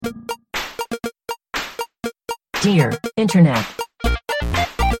Dear Internet.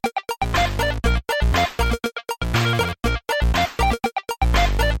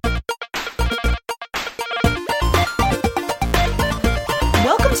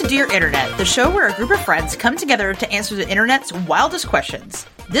 Welcome to Dear Internet, the show where a group of friends come together to answer the internet's wildest questions.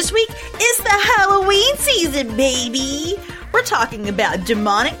 This week is the Halloween season, baby! We're talking about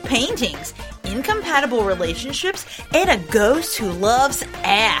demonic paintings, incompatible relationships, and a ghost who loves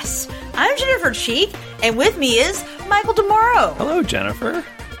ass. I'm Jennifer Cheek, and with me is Michael DeMauro. Hello, Jennifer.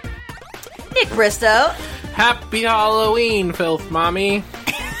 Nick Bristow. Happy Halloween, filth mommy.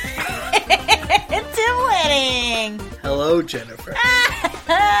 And Tim Wedding. Hello, Jennifer.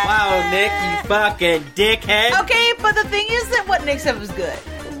 Wow, Nick, you fucking dickhead. Okay, but the thing is that what Nick said was good.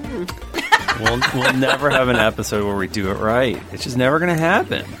 We'll never have an episode where we do it right. It's just never going to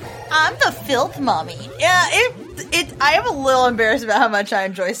happen. I'm the filth mommy. Yeah, I am a little embarrassed about how much I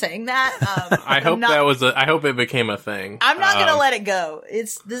enjoy saying that. I hope I hope it became a thing. I'm not gonna let it go.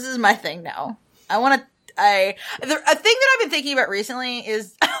 This is my thing now. A thing that I've been thinking about recently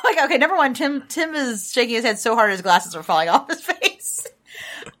is like, okay, number one, Tim is shaking his head so hard his glasses are falling off his face.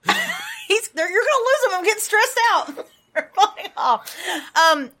 You're gonna lose them. I'm getting stressed out. They're falling off.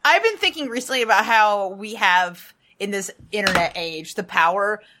 I've been thinking recently about how we have, in this internet age, the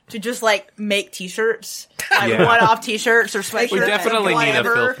power to just like make t-shirts, like one-off t-shirts or sweatshirts. We definitely need a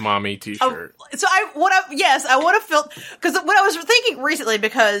whatever. filth mommy t-shirt. So I would have felt, because what I was thinking recently,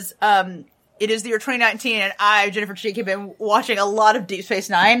 because it is the year 2019, and I, Jennifer Cheek, have been watching a lot of Deep Space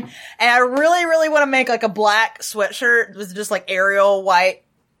Nine, and I really, really want to make like a black sweatshirt with just like Arial white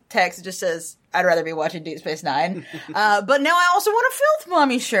text that just says, I'd rather be watching Deep Space Nine. But now I also want a filth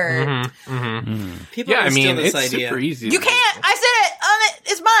mommy shirt. People Yeah, I mean, steal this it's idea super easy. You can't! I said it!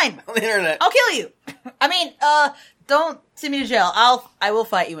 It's mine! on the internet. I'll kill you! I mean, don't send me to jail. I will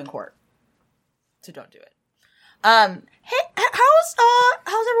fight you in court. So don't do it. Hey, how's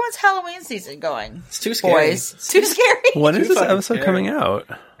everyone's Halloween season going? It's too scary. Boys. Too scary? When is this fucking episode scary. coming out?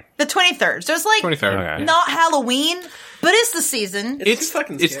 The 23rd. So it's like 23rd. Okay. not Halloween, but it's the season. It's too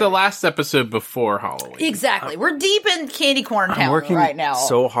fucking It's the scary. last episode before Halloween. Exactly. We're deep in candy corn I'm town working right now.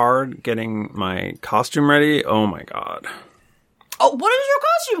 so hard getting my costume ready. Oh my god. Oh, what is your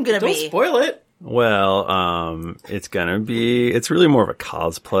costume gonna Don't be? spoil it. Well, it's really more of a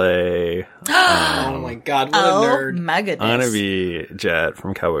cosplay. Oh my god, what a Oh nerd. my goodness. I'm gonna be Jet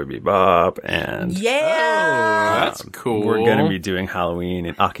from Cowboy Bebop, and Yeah. That's cool. we're gonna be doing Halloween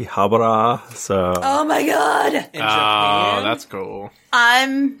in Akihabara. So Oh my god. In Oh, Japan? that's cool.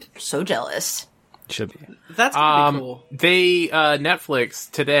 I'm so jealous. should be. That's gonna be cool. They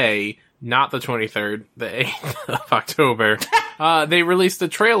Netflix today, not the 23rd, the 8th of October. They released a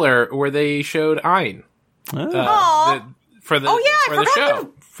trailer where they showed Ein Aw. for the I for the forgot show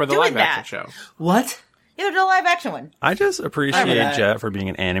they're for the doing live action that. show. What? Yeah, they're the live action one. I just appreciate that. Jet for being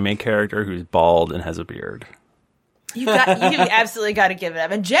an anime character who's bald and has a beard. You absolutely got to give it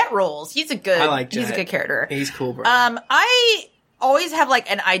up. And Jet rules. He's a good. I like He's a Jet. good character. He's cool, bro. I always have like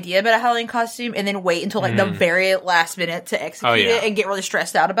an idea about a Halloween costume and then wait until like the very last minute to execute yeah. it and get really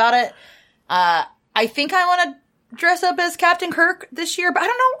stressed out about it. I think I want to dress up as Captain Kirk this year, but I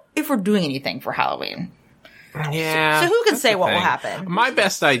don't know if we're doing anything for Halloween. Yeah. So who can that's say the what will thing. happen? My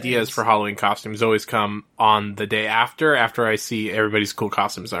best ideas for Halloween costumes always come on the day after I see everybody's cool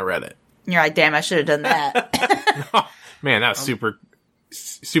costumes on Reddit. And you're like, damn, I should have done that. Man, that was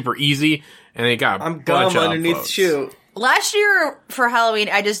super easy, and they got a I'm bunch gum of underneath the upvotes. shoe. Last year for Halloween,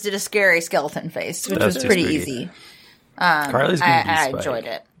 I just did a scary skeleton face, which That's was too pretty spooky. easy. Carly's gonna be I Spike. enjoyed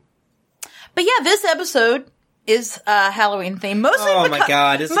it. But yeah, this episode is Halloween themed. Mostly Oh because, my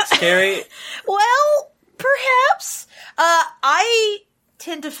god, is it scary? Well, perhaps. I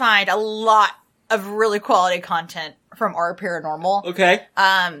tend to find a lot of really quality content from Our Paranormal. Okay.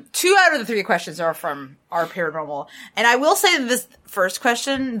 2 out of the 3 questions are from Our Paranormal. And I will say that this first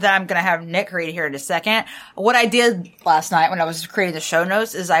question that I'm going to have Nick read here in a second, what I did last night when I was creating the show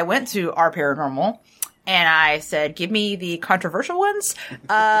notes is I went to Our Paranormal and I said, give me the controversial ones,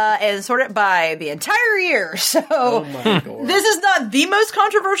 and sort it by the entire year. So Oh my god. this is not the most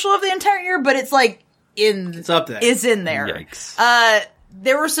controversial of the entire year, but it's like It's up there. It's in there. Yikes.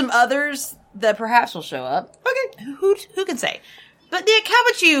 There were some others that perhaps will show up. Okay, who can say? But Nick, how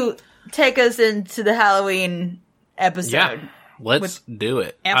about you take us into the Halloween episode? Yeah, let's do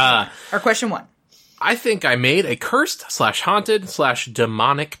it. Or question 1. I think I made a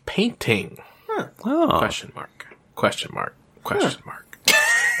cursed/haunted/demonic painting. Oh. Question mark.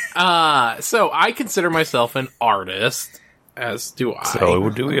 So I consider myself an artist, as do I. So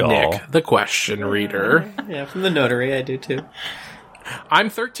do we all. Nick, the question reader. Yeah, from the notary, I do too. I'm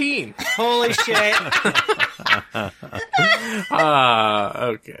 13. Holy shit.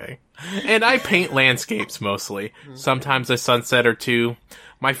 Okay. And I paint landscapes mostly. Sometimes a sunset or two.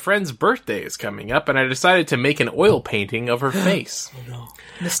 My friend's birthday is coming up, and I decided to make an oil painting of her face.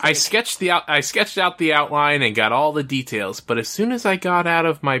 I sketched out the outline and got all the details, but as soon as I got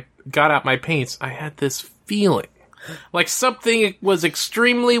out my paints, I had this feeling like something was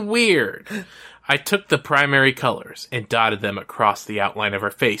extremely weird. I took the primary colors and dotted them across the outline of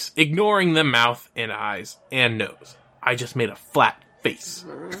her face, ignoring the mouth and eyes and nose. I just made a flat face.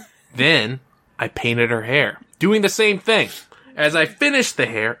 Then I painted her hair, doing the same thing. As I finished the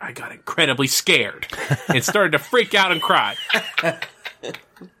hair, I got incredibly scared and started to freak out and cry.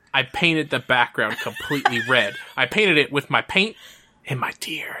 I painted the background completely red. I painted it with my paint and my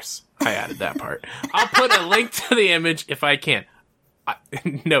tears. I added that part. I'll put a link to the image if I can.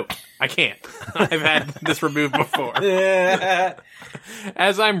 No, I can't. I've had this removed before.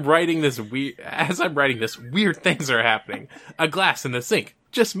 As I'm writing this, weird things are happening. A glass in the sink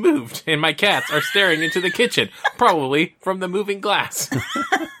just moved, and my cats are staring into the kitchen, probably from the moving glass.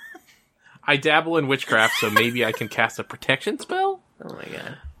 I dabble in witchcraft, so maybe I can cast a protection spell? Oh my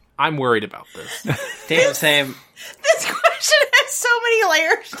god. I'm worried about this. Damn, Sam. This question has so many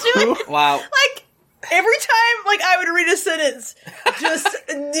layers to it. Wow. Like, every time, like, I would read a sentence, just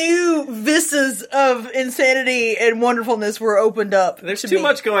new vistas of insanity and wonderfulness were opened up. There's to too me.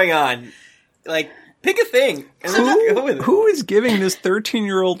 much going on. Like, pick a thing. And then just go with it. Who is giving this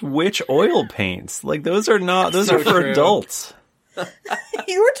 13-year-old witch oil paints? Like, those are So for true. adults.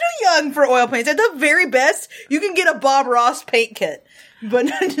 You were too young for oil paints. At the very best, you can get a Bob Ross paint kit. But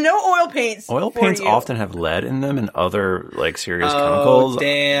no oil paints. Oil for paints you. often have lead in them and other, like, serious Oh, chemicals.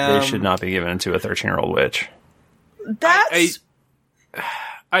 damn. They should not be given to a 13-year-old witch. That's...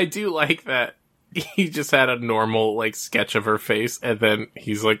 I do like that he just had a normal, like, sketch of her face, and then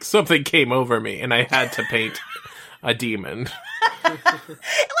he's like, something came over me, and I had to paint a demon. Like,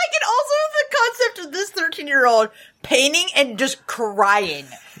 and also the concept of this 13-year-old painting and just crying.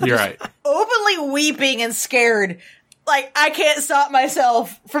 You're right. Openly weeping and scared. Like, I can't stop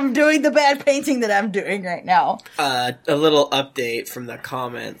myself from doing the bad painting that I'm doing right now. A little update from the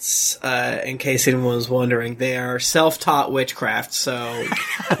comments, in case anyone was wondering. They are self-taught witchcraft, so,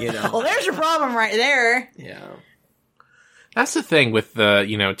 you know. Well, there's your problem right there. Yeah. That's the thing with the,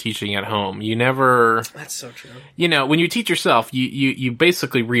 teaching at home. You never, That's so true. when you teach yourself, you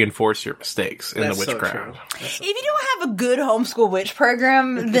basically reinforce your mistakes in That's the so witchcraft. true. That's so If you don't have a good homeschool witch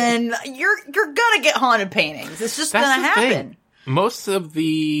program, then you're gonna get haunted paintings. It's just That's gonna the happen. thing. Most of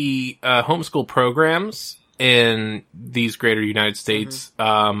the homeschool programs in these greater United States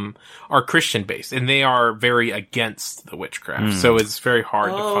are Christian based, and they are very against the witchcraft. So it's very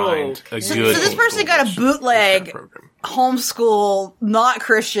hard to find a So good. this person got a homeschool bootleg witchcraft program. homeschool, not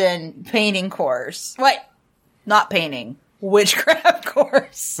Christian painting course. Wait, not painting. Witchcraft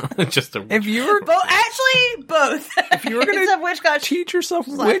course. Just a If you were Actually, both. If you were gonna it's a witchcraft. teach yourself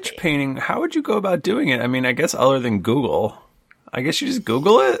Slightly. witch painting, how would you go about doing it? I mean, I guess other than Google. I guess you just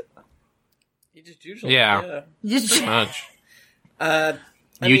Google it? You just usually, Yeah. Just- much. I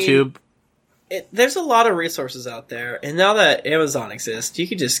YouTube. mean, there's a lot of resources out there, and now that Amazon exists, you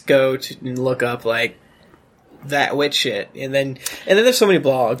can just go to and look up, like, that witch shit, and then there's so many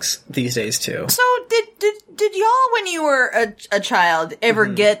blogs these days, too. So did y'all, when you were a child, ever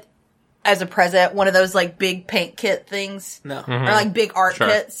get as a present one of those like big paint kit things? No. Or like big art Sure.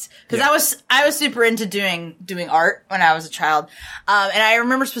 kits? Because I was super into doing art when I was a child. And I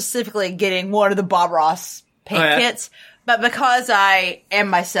remember specifically getting one of the Bob Ross paint kits. But because I am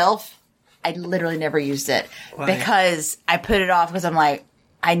myself, I literally never used it. Why? Because I put it off because I'm like,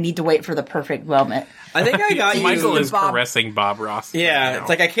 I need to wait for the perfect moment. I think I got you. Michael is Bob- caressing Bob Ross. Yeah, right now. it's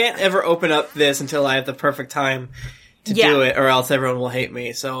like I can't ever open up this until I have the perfect time to Yeah. do it, or else everyone will hate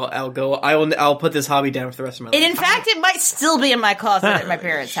me. So I'll put this hobby down for the rest of my life. And in fact, it might still be in my closet at my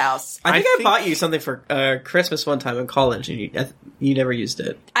parents' house. I think I I think- bought you something for Christmas one time in college, and you never used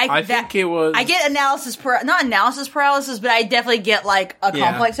it. I think it was. I get not analysis paralysis, but I definitely get like a Yeah.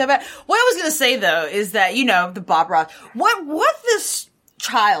 complex of it. What I was going to say though is that, the Bob Ross, what this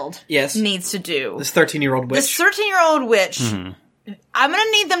child Yes. needs to do, This 13-year-old witch. this 13-year-old witch, I'm going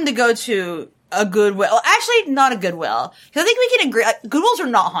to need them to go to a Goodwill. Actually, not a Goodwill. Because I think we can agree, Goodwills are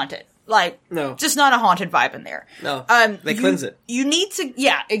not haunted. Like, No. just not a haunted vibe in there. No. They you- cleanse it. You need to,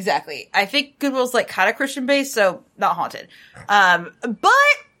 yeah, exactly. I think Goodwill's like kind of Christian based, so not haunted. But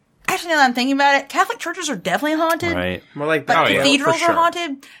actually, now that I'm thinking about it, Catholic churches are definitely haunted. Right. More like But Oh, yeah, cathedrals for sure. are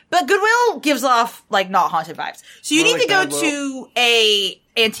haunted. But Goodwill gives off like not haunted vibes. So you More need like to go Goodwill. to a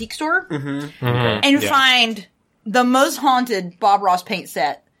antique store and Yeah. find the most haunted Bob Ross paint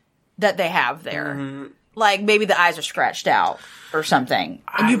set that they have there. Mm-hmm. Like maybe the eyes are scratched out or something.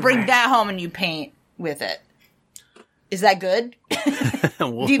 And you bring that home and you paint with it. Is that good?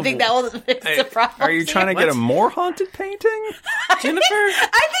 Do you think that will fix the problem? Are you trying to get a more haunted painting? Jennifer?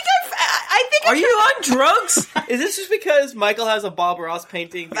 I think Are you on drugs? Is this just because Michael has a Bob Ross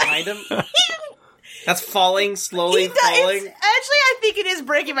painting behind him? That's falling, slowly falling? Actually, I think it is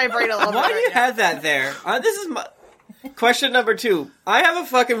breaking my brain a little bit. Why do you right now. have that there? This is my... Question number 2. I have a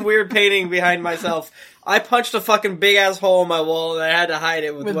fucking weird painting behind myself. I punched a fucking big-ass hole in my wall, and I had to hide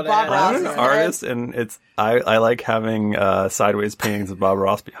it with what Bob I had. Ross. I'm an artist, and I like having sideways paintings of Bob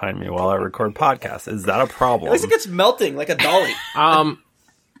Ross behind me while I record podcasts. Is that a problem? At least it gets melting like a dolly.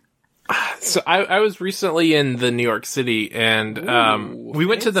 So I was recently in the New York City, and we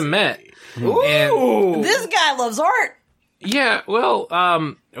went to the Met. And This guy loves art. yeah, well,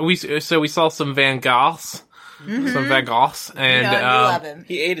 we saw some Van Goghs, some Van Goghs, and You love him.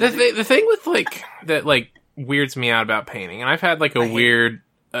 He ate it. the thing with that weirds me out about painting, and I've had like a weird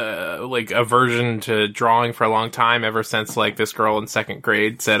aversion to drawing for a long time, ever since like this girl in 2nd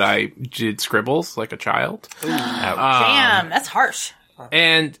grade said I did scribbles like a child. Damn, that's harsh.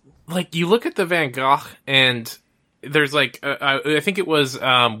 And like you look at the Van Gogh, and there's like I think it was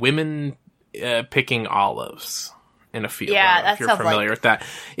women picking olives in a field. Yeah, I don't know that if you're sounds familiar like- with that.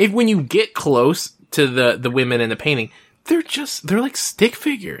 When you get close to the women in the painting, they're like stick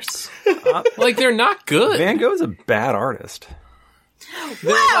figures. Like they're not good. Van Gogh's a bad artist.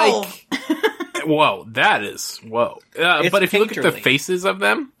 Wow. Whoa, that is whoa. But if you look at the painterly. faces of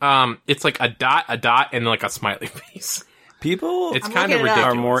them, it's like a dot, and like a smiley face. People It's I'm kind of looking it up. are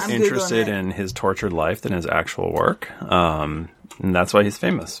ridiculous. more I'm Googling interested it. in his tortured life than his actual work, and that's why he's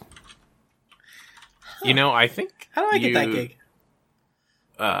famous. You know, I think How do I get that gig?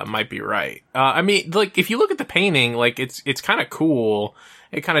 Might be right. I mean, like if you look at the painting, like it's kind of cool.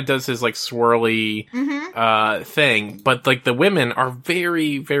 It kind of does his like swirly thing, but like the women are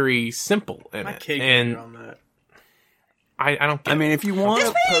very, very simple in My it, kid and on that. I don't. Get I mean, if you want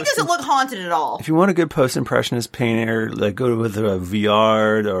This painting doesn't look haunted at all. if you want a good post-impressionist painter, like go with a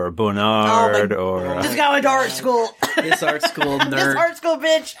Viard or a Bonnard or This guy went to art school. This art school This nerd. art school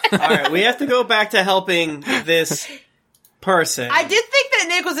bitch. All right, we have to go back to helping this person. I did think that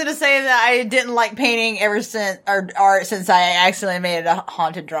Nick was going to say that I didn't like painting ever since, or art since I accidentally made it a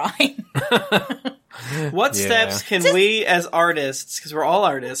haunted drawing. What Yeah. steps can we as artists, because we're all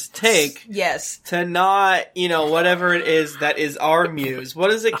artists, take Yes. to not, whatever it is that is our muse? What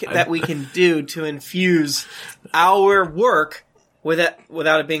is it that we can do to infuse our work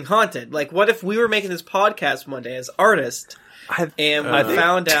without it being haunted? Like, what if we were making this podcast one day as artists and we I think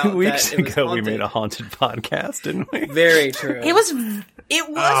found out 2 weeks that it was ago haunted? we made a haunted podcast, didn't we? Very true. It was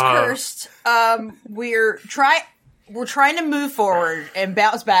cursed. We're trying to move forward and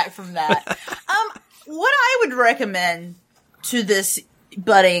bounce back from that. What I would recommend to this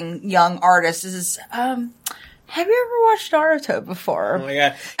budding young artist is, have you ever watched Naruto before? Oh my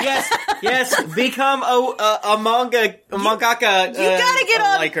god! Yes, become a mangaka. You gotta get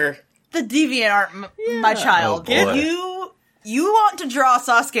on- liker. The deviant art, my child. Oh, boy. You want to draw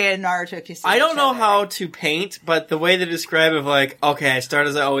Sasuke and Naruto if you see I don't each know other. how to paint, but the way they describe it, of like, okay, I start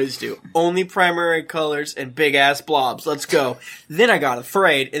as I always do. Only primary colors and big ass blobs. Let's go. Then I got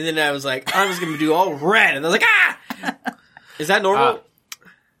afraid, and then I was like, I'm just gonna do all red, and I was like, ah! Is that normal?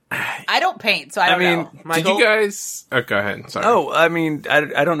 I don't paint, so I don't know. Did Michael? you guys? Oh, go ahead. Sorry. Oh, I mean,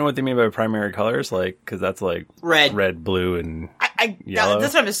 I don't know what they mean by primary colors, like, because that's like Red. blue, and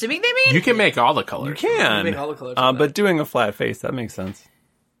That's what I'm assuming they mean? you can make all the colors. you can. make all the colors on but doing a flat face, that makes sense.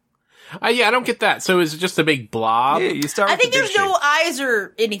 Yeah, I don't get that. So is it just a big blob? Yeah, you start. I with think the big there's no shapes. eyes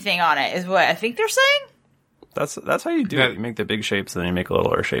or anything on it, is what I think they're saying. That's how you do That- it. You make the big shapes, and then you make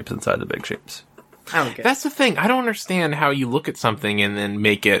littler shapes inside the big shapes. I don't get it. That's the thing. I don't understand how you look at something and then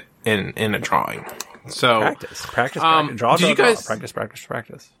make it in a drawing. So Practice. did you guys-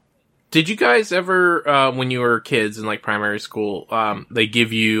 Practice. did you guys ever, when you were kids in like primary school, they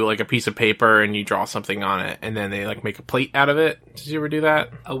give you like a piece of paper and you draw something on it, and then they like make a plate out of it? Did you ever do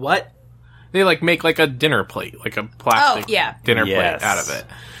that? A what? They like make like a dinner plate, like a plastic yeah. dinner Yes. plate out of it.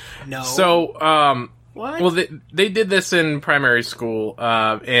 No. So, what? well, they did this in primary school,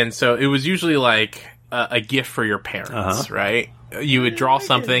 and so it was usually like a gift for your parents, right? You would draw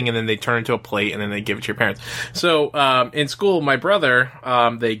something, and then they turn it into a plate, and then they give it to your parents. So, in school, my brother,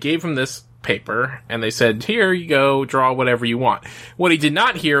 they gave him this paper, and they said, "Here you go, draw whatever you want." What he did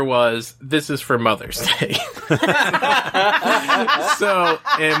not hear was, "This is for Mother's Day." So,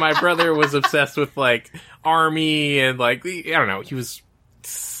 and my brother was obsessed with like army and like I don't know, he was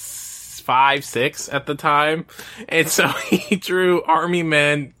 5, 6 at the time. And so he drew army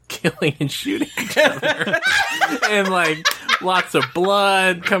men killing and shooting each other. And like lots of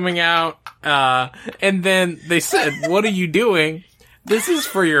blood coming out. And then they said, "What are you doing?" "This is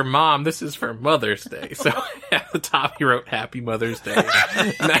for your mom. This is for Mother's Day." So at the top he wrote Happy Mother's Day,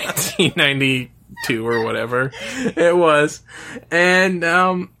 1992 or whatever it was. And,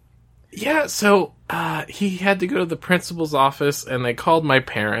 yeah, so, he had to go to the principal's office and they called my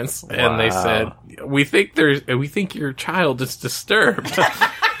parents and they said, we think your child is disturbed.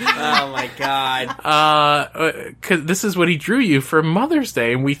 Oh my god. 'Cause this is what he drew you for Mother's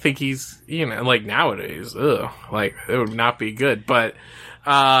Day, and we think he's, like nowadays, like it would not be good. But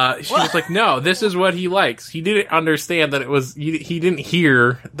she was like, "No, this is what he likes." He didn't understand that it was. He didn't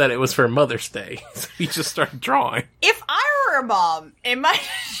hear that it was for Mother's Day, so he just started drawing. If I were a mom and my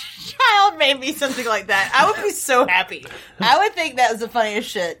child made me something like that, I would be so happy. I would think that was the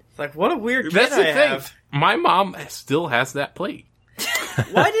funniest shit. It's like, what a weird kid That's the I thing. have. My mom still has that plate.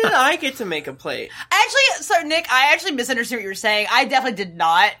 Why didn't I get to make a plate? Actually, so Nick, I actually misunderstood what you were saying. I definitely did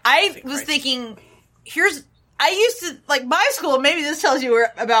not. I was thinking, I used to, like, my school, maybe this tells you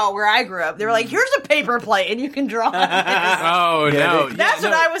about where I grew up. They were like, here's a paper plate and you can draw on this. Oh, no. That's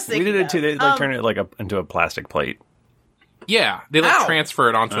what I was thinking. We did it too. They turned it into a plastic plate. Yeah, they transfer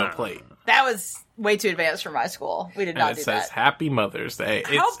it onto a plate. That was way too advanced for my school. We did And not it do says that. Happy Mother's Day.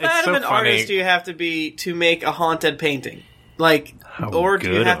 How bad of an artist do you have to be to make a haunted painting? Like, or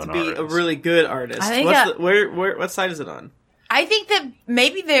do you have to be a really good artist? I think what side is it on? I think that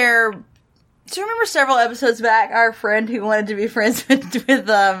maybe they're... Do you remember several episodes back, our friend who wanted to be friends with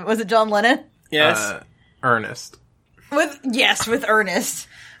was it John Lennon? Yes. Ernest. With Ernest.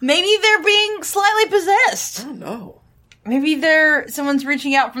 Maybe they're being slightly possessed. I don't know. Maybe someone's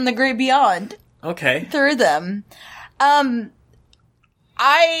reaching out from the great beyond. Okay. Through them. I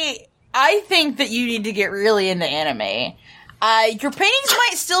think that you need to get really into anime. Your paintings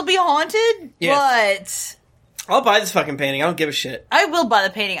might still be haunted, Yes. but I'll buy this fucking painting. I don't give a shit. I will buy the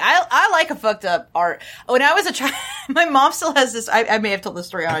painting. I like a fucked up art. When I was a child, my mom still has this. I may have told this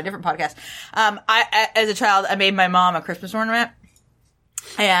story on a different podcast. As a child, I made my mom a Christmas ornament,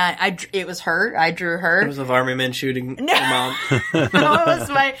 and it was her. I drew her. It was of army men shooting your mom. No,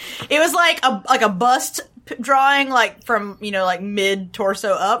 it was like a bust drawing, like from like mid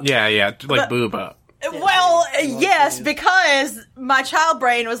torso up. Yeah, like boob up. Well, yes, because my child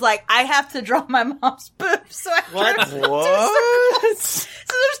brain was like, I have to draw my mom's boobs. So I drew What? so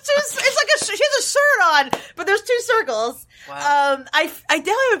there's two. It's like she has a shirt on, but there's two circles. Wow. I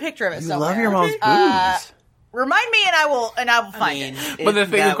definitely have a picture of it. You somewhere. love your mom's boobs. Remind me, and I will find it. But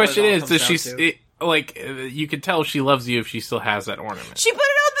the question is, does she? You can tell she loves you if she still has that ornament. She puts it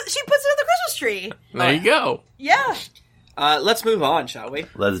on the Christmas tree. There you go. Yeah. Let's move on, shall we?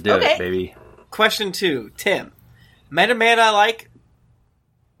 Let's do it, baby. Question 2. Tim. Met a man I like...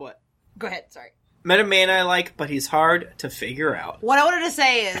 What? Go ahead, sorry. Met a man I like, but he's hard to figure out. What I wanted to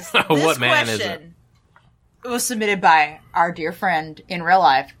say is, this What man is question was submitted by our dear friend in real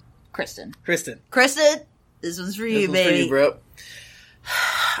life, Kristen. Kristen, this one's for you, this one's baby. for you, bro.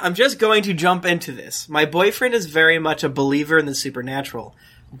 I'm just going to jump into this. My boyfriend is very much a believer in the supernatural.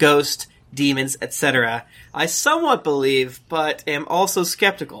 Ghost, demons, etc. I somewhat believe, but am also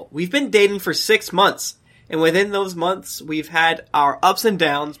skeptical. We've been dating for 6 months, and within those months, we've had our ups and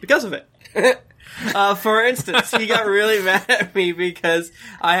downs because of it. For instance, he got really mad at me because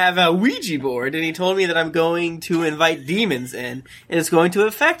I have a Ouija board, and he told me that I'm going to invite demons in, and it's going to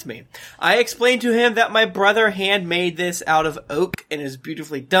affect me. I explained to him that my brother handmade this out of oak and is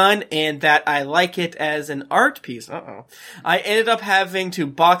beautifully done, and that I like it as an art piece. I ended up having to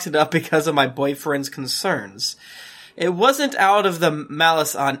box it up because of my boyfriend's concerns. It wasn't out of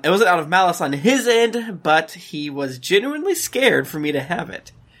malice on his end, but he was genuinely scared for me to have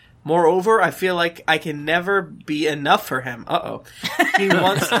it. Moreover, I feel like I can never be enough for him. He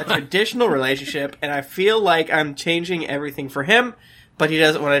wants a traditional relationship, and I feel like I'm changing everything for him, but he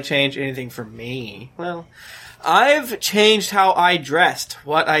doesn't want to change anything for me. Well, I've changed how I dressed,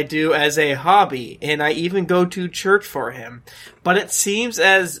 what I do as a hobby, and I even go to church for him. But it seems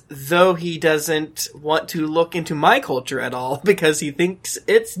as though he doesn't want to look into my culture at all because he thinks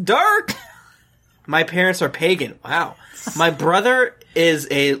it's dark. My parents are pagan. Wow. My brother is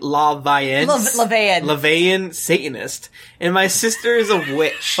a LaVeyan Satanist, and my sister is a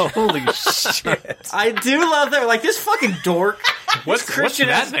witch. Holy shit. I do love that. Like, this fucking dork. What's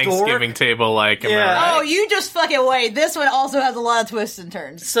that Thanksgiving table like? Am I Yeah. right? Oh, you just fucking wait. This one also has a lot of twists and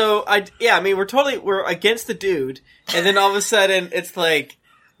turns. So, we're against the dude, and then all of a sudden, it's like,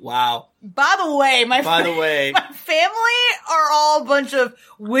 Wow. By the way, By the way, my family are all a bunch of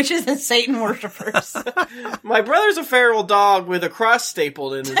witches and Satan worshippers. my brother's a feral dog with a cross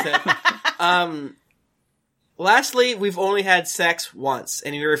stapled in his head. Lastly, we've only had sex once,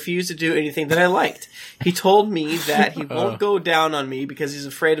 and he refused to do anything that I liked. He told me that he won't go down on me because he's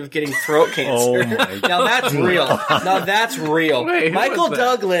afraid of getting throat cancer. Oh my Now that's real. Now that's real. Wait, who Michael was that?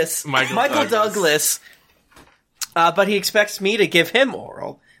 Douglas. Michael Douglas. But he expects me to give him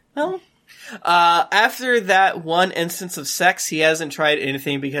oral. Well, after that one instance of sex, he hasn't tried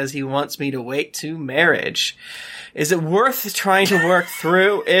anything because he wants me to wait to marriage. Is it worth trying to work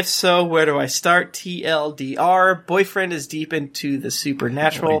through? If so, where do I start? TLDR. Boyfriend is deep into the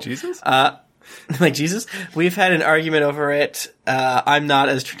supernatural. Like Jesus? Like Jesus? We've had an argument over it. I'm not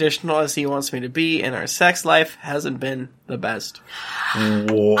as traditional as he wants me to be, and our sex life hasn't been the best.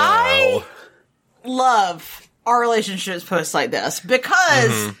 Wow. I love our relationships posts like this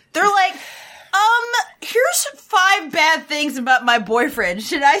because they're like, here's 5 bad things about my boyfriend.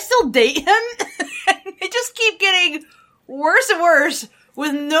 Should I still date him? They just keep getting worse and worse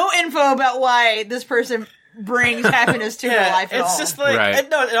with no info about why this person brings happiness to their life at all. It's just like, Right.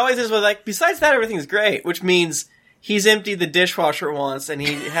 no, it always is with like, besides that, everything's great, which means he's emptied the dishwasher once and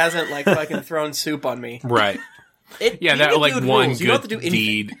he hasn't like fucking thrown soup on me. Right. Yeah, Yeah, that like one rules. You don't have good to do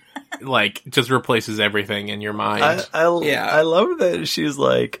anything. deed, like just replaces everything in your mind. I Yeah. love that she's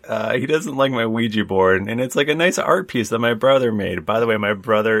like, he doesn't like my Ouija board, and it's like a nice art piece that my brother made. By the way, my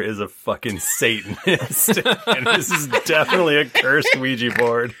brother is a fucking Satanist, and this is definitely a cursed Ouija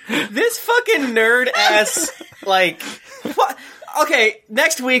board. This fucking nerd ass, like, what? Okay,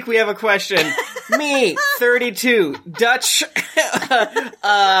 next week we have a question. Me, 32, Dutch,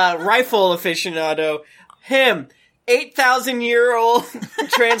 rifle aficionado. Him, 8,000-year-old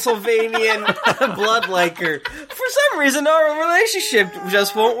Transylvanian blood liker. For some reason, our relationship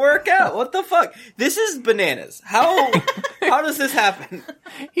just won't work out. What the fuck? This is bananas. How does this happen?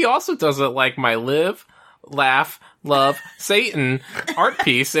 He also doesn't like my live, laugh, love, Satan art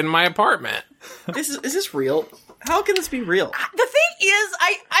piece in my apartment. Is this real? How can this be real? The thing is,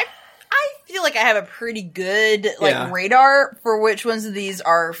 I feel like I have a pretty good Yeah. radar for which ones of these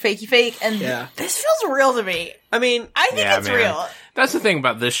are fakey fake, and Yeah. this feels real to me. I mean, I think it's real. That's the thing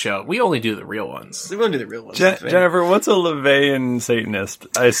about this show. We only do the real ones. we want to do the real ones. Jennifer, what's a LaVeyan Satanist?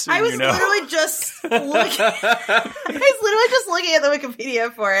 I assume I was you know. literally just looking at the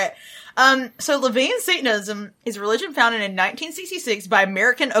Wikipedia for it. So LaVeyan Satanism is a religion founded in 1966 by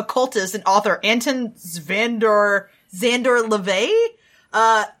American occultist and author Anton Szandor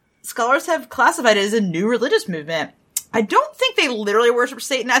LaVey. Scholars have classified it as a new religious movement. I don't think they literally worship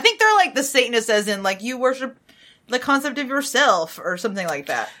Satan. I think they're like the Satanists as in like you worship the concept of yourself or something like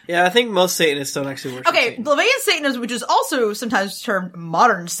that. Yeah, I think most Satanists don't actually worship Okay, Satan. LaVeyan Satanism, which is also sometimes termed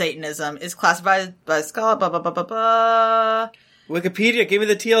modern Satanism, is classified by scholar Wikipedia, give me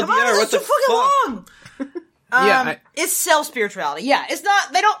the TLDR. Come on, What this the is too fucking fuck? long. Yeah, It's self-spirituality. Yeah, it's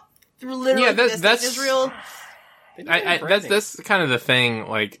not, they don't literally Yeah, think that's- this is real. That's kind of the thing.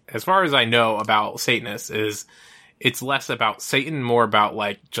 Like, as far as I know about Satanists, is it's less about Satan, more about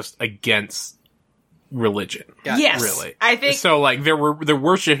like just against religion. Yeah, Yes. Really, I think, so. Like they're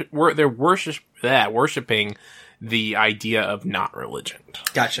worshiping the idea of not religion.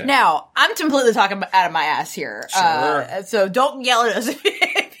 Gotcha. now, I'm completely talking out of my ass here. Sure. So don't yell at us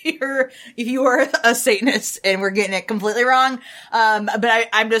if you are a Satanist and we're getting it completely wrong. But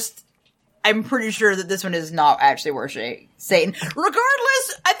I'm pretty sure that this one is not actually worshiping Satan.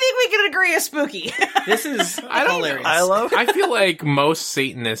 Regardless, I think we can agree it's spooky. This is hilarious. I love I feel like most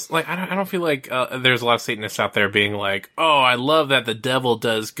Satanists, like I don't feel like there's a lot of Satanists out there being like, "Oh, I love that the devil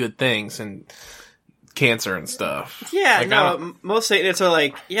does good things and cancer and stuff." Yeah, Like, I no, don't- most Satanists are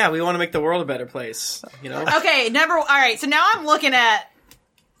like, yeah, we want to make the world a better place, you know? Okay, all right, so now I'm looking at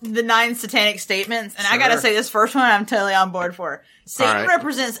the 9 satanic statements, and I gotta Sure. say this first one I'm totally on board for. Satan All right.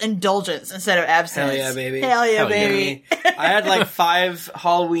 represents indulgence instead of abstinence. Hell yeah, baby. Hell yeah, Hell yeah. baby. I had like 5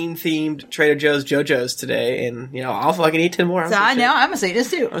 Halloween-themed Trader Joe's JoJo's today, and, you know, I'll fucking eat 10 more. So I know, I'm a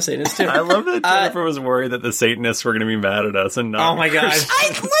Satanist too. I'm a Satanist too. I love that Jennifer was worried that the Satanists were going to be mad at us and not. Oh my god.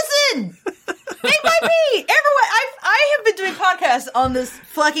 Listen! They might be! Everyone, I have been doing podcasts on this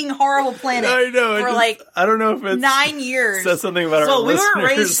fucking horrible planet I know. for like I don't know if it's 9 years. says something about our So we listeners.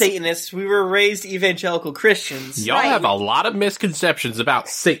 weren't raised Satanists, we were raised evangelical Christians. Y'all Right. have a lot of misconceptions about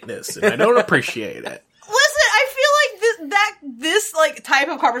Satanists, and I don't appreciate it. Listen, I feel like this like type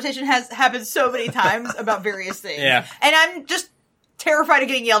of conversation has happened so many times about various things. Yeah. And I'm just terrified of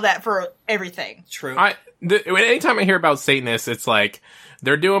getting yelled at for everything. True. Anytime I hear about Satanists, it's like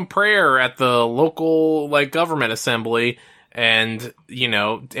they're doing prayer at the local like government assembly, And, you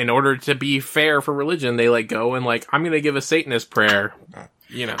know, in order to be fair for religion, they like go and like, I'm going to give a Satanist prayer,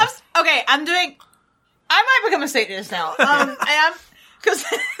 you know. Okay, I might become a Satanist now. I am, because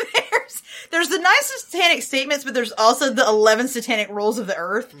there's the nice satanic statements, but there's also the 11 satanic rules of the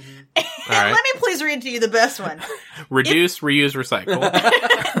earth. And right. let me please read to you the best one. Reduce, reuse, recycle.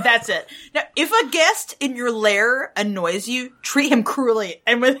 That's it. Now, if a guest in your lair annoys you, treat him cruelly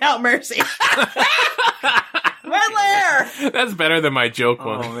and without mercy. My lair! That's better than my joke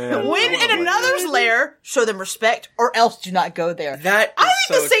one. Oh, man. When in another's lair, show them respect, or else do not go there. That I is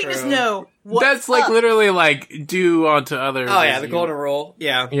think so the Satanists true. know what's That's like up. literally like do unto others. Oh yeah, as the you- golden rule.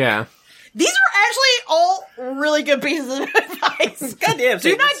 Yeah. Yeah. These are actually all really good pieces of advice. Goddamn.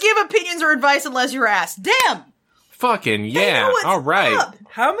 Do not Satanists. give opinions or advice unless you're asked. Damn! Fucking They yeah. know what's All right. up.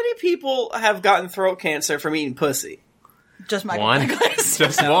 How many people have gotten throat cancer from eating pussy? Just Michael One. Douglas.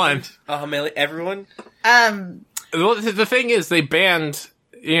 Just one. Oh, everyone? Well, the thing is, they banned,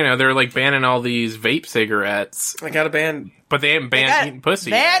 you know, they're like banning all these vape cigarettes, I got a ban. but they haven't banned eating pussy.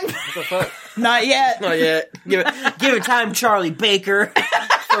 Man, What the fuck? not yet. Not yet. Give it time, Charlie Baker.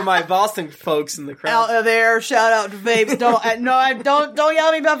 For my Boston folks in the crowd. Out of there, shout out to vapes. Don't yell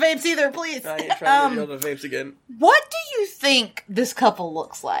at me about vapes either, please. I ain't trying to get the vapes again. What do you think this couple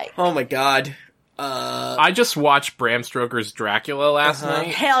looks like? Oh my god. I just watched Bram Stoker's Dracula last night.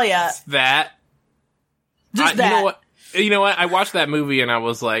 Hell yeah. That. Just that. You know what? I watched that movie and I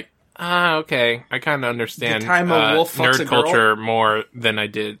was like, okay. I kind of understand The time a wolf fucks nerd a girl? culture more than I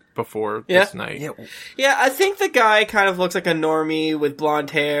did before Yeah. this night. Yeah, I think the guy kind of looks like a normie with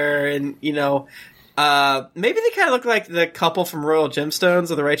blonde hair and, you know, maybe they kind of look like the couple from Royal Gemstones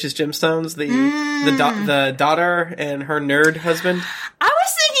or the Righteous Gemstones, the daughter and her nerd husband. I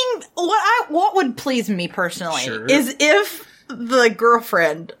was thinking what would please me personally Sure. is if the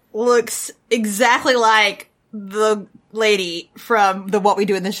girlfriend looks exactly like the lady from the What We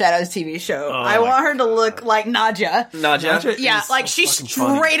Do in the Shadows TV show. I want her to look like Nadja. Nadja. Yeah, like she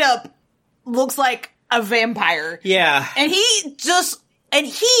straight up looks like a vampire. Yeah. And he looks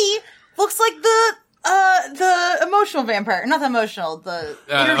like the emotional vampire. Not the emotional, the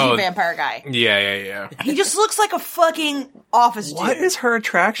energy vampire guy. Yeah. He just looks like a fucking office What dude. is her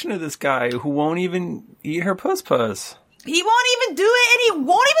attraction to this guy who won't even eat her puss? He won't even do it, and he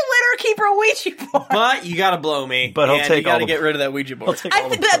won't even let her keep her Ouija board. But you gotta blow me. But he'll and take you gotta all the- get rid of that Ouija board.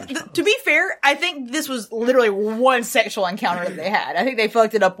 To be fair, I think this was literally one sexual encounter that they had. I think they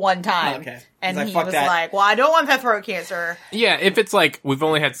fucked it up one time. Okay. And He's like, he "Fuck was that." like, well, I don't want that throat cancer. Yeah, if it's like, we've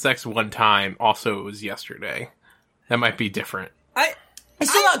only had sex one time, also it was yesterday, that might be different. It's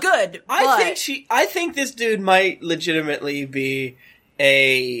still not good. I think this dude might legitimately be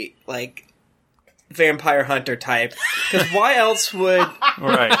a, like, vampire hunter type. Because why else would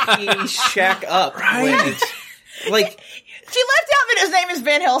Right. he shack up? Right. Like, She left out that his name is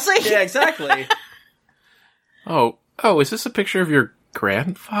Van Helsing. yeah, exactly. Oh, is this a picture of your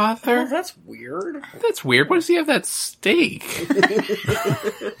grandfather? That's weird. That's weird. What does he have that steak?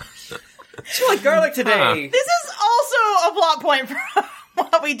 She like garlic today. This is also a plot point for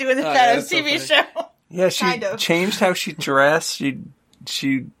What We Do in the Shadows that's so TV funny. show. Yeah, she Kind of. changed how she dressed.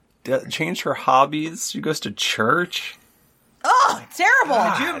 She changed her hobbies. She goes to church. Oh, terrible.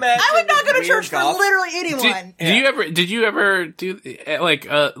 Could you imagine I would not go to this church weird for goth- literally anyone. Did you ever do like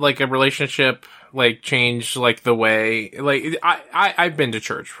a relationship like change like the way like I've been to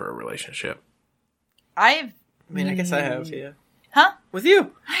church for a relationship. I mean, I guess I have, yeah. Huh? With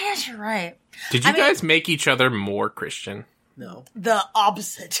you. I guess you're right. Did you I mean- guys make each other more Christian? No. The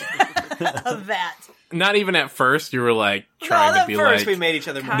opposite of that. Not even at first. You were like trying No, to be first like, we made each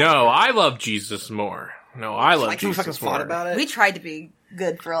other more. no, I love Jesus more. No, I love Like, we fucking Jesus fought more. about it. We tried to be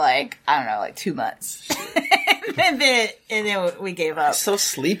good for like, I don't know, like 2 months. and then we gave up. So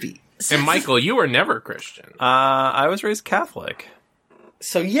sleepy. And Michael, you were never Christian, I was raised Catholic.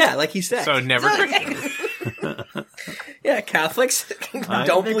 So yeah, like he said. so never Christian. Yeah, Catholics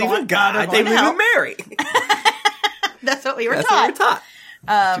don't They believe go in God. on They believe hell. in Mary. That's what we were That's taught. what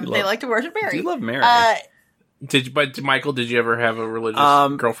we're taught. They like to worship Mary. Do love Mary. Michael, did you ever have a religious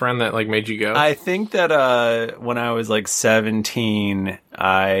girlfriend that like made you go? I think that when I was like 17,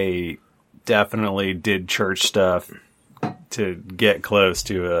 I definitely did church stuff to get close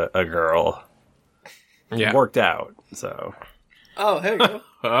to a girl. yeah. It worked out, so. Oh, there you go.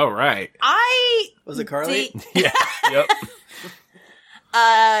 All right. Was it Carly? Yeah. Yep.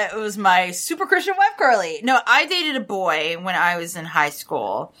 It was my super Christian wife, Carly. No, I dated a boy when I was in high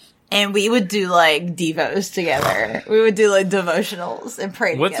school, and we would do like devos together. We would do like devotionals and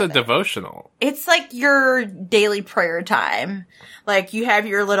pray What's together. a devotional? It's like your daily prayer time. Like you have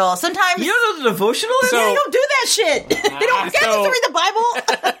your little. Sometimes You don't know what the devotional is? they don't do that shit. They don't get so- to read the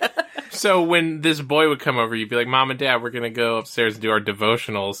Bible. So when this boy would come over, you'd be like, Mom and Dad, we're going to go upstairs and do our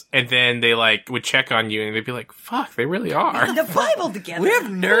devotionals. And then they like would check on you and they'd be like, fuck, they really are. The Bible together. We have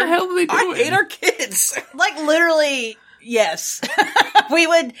What the hell are they I doing? hate our kids. Like literally, yes. We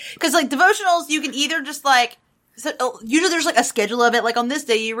would, cause like devotionals, you can either just like, usually there's like a schedule of it, like on this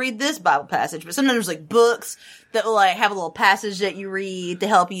day you read this Bible passage, but sometimes there's like books that will like have a little passage that you read to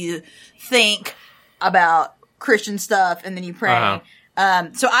help you think about Christian stuff and then you pray. Uh-huh.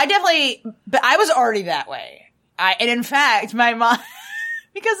 So I definitely, but I was already that way. And in fact, my mom,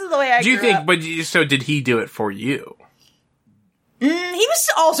 because of the way I Do you grew think, up, so did he do it for you? he was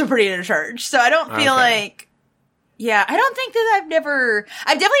also pretty into church, so I don't feel Okay. like, yeah, I don't think that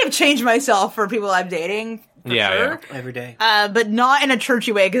I definitely have changed myself for people I'm dating, for Yeah, sure. Every day. But not in a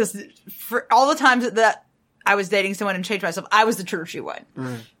churchy way, because for all the times that I was dating someone and changed myself, I was the churchy one.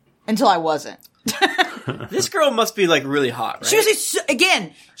 Until I wasn't. This girl must be like really hot, right? She was,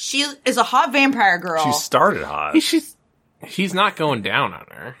 again, she is a hot vampire girl. She started hot. He's not going down on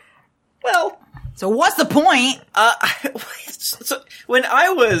her. well, So what's the point? so when I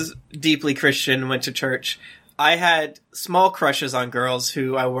was deeply Christian, went to church, I had small crushes on girls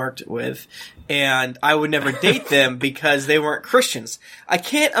who I worked with, and I would never date them because they weren't Christians. I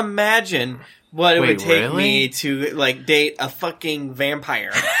can't imagine what it Wait, would take really? me to like date a fucking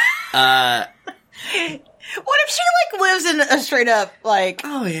vampire. What if she like lives in a straight up like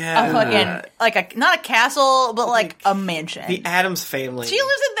Oh yeah, a fucking like a not a castle but like a mansion? the Addams Family. She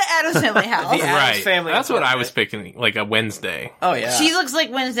lives in the Addams Family house. The Addams Family That's what I was apartment. picking, like a Wednesday. Oh yeah, She looks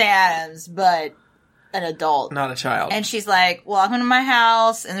like Wednesday Addams, but an adult. not a child. And she's like, welcome to my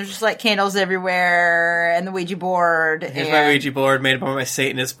house, and there's just like candles everywhere, and the Ouija board. Here's and my Ouija board made by my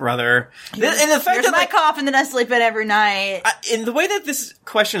Satanist brother. And the fact Here's that my like, coffin that I sleep in every night. in the way that this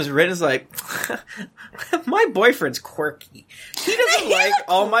question is written is like, my boyfriend's quirky. He doesn't He's like a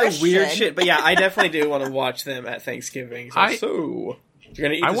all my weird Christian. shit. But yeah, I definitely do want to watch them at Thanksgiving. So, you're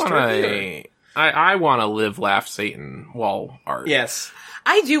gonna eat I this want turkey? to. I want to live Laugh Satan wall art. Yes.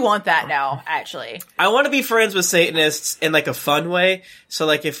 I do want that now, actually. I want to be friends with Satanists in like a fun way. So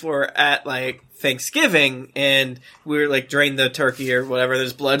like if we're at like Thanksgiving and we're like drain the turkey or whatever,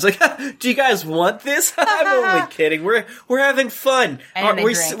 there's blood. It's like, do you guys want this? I'm only kidding. We're having fun. And then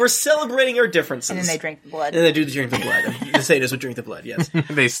they drink. We're celebrating our differences. And then they drink the blood. And they do drink the blood. The Satanists would drink the blood. Yes.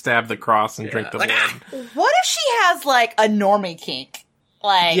 They stab the cross and drink the Like, blood. What if she has like a normie kink?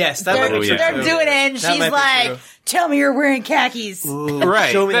 Like, Yes, that they're, might be they're true. doing it, and That she's might be like, true. "Tell me you're wearing khakis."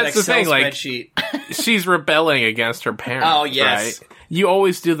 Right, Show me that's that the Excel thing, like- spreadsheet. She's rebelling against her parents. Oh, yes. Right? You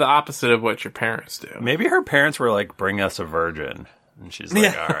always do the opposite of what your parents do. Maybe her parents were like, "Bring us a virgin," and she's like,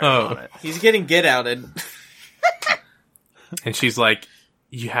 Yeah. "All right, Oh. I want it." He's getting get outed. And she's like,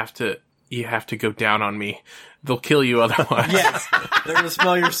 you have to go down on me. They'll kill you otherwise. Yes. They're gonna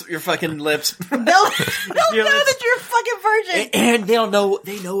smell your fucking lips. They'll know Yeah, that you're a fucking virgin. And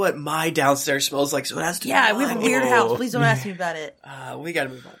they know what my downstairs smells like, so that's Yeah, we have a weird house. Please don't ask me about it. we gotta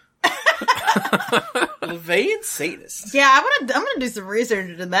move on. LaVeyan Satanists. Yeah, I'm gonna do some research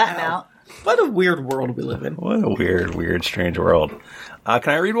into that now. What a weird world we live in. What a weird, strange world. Can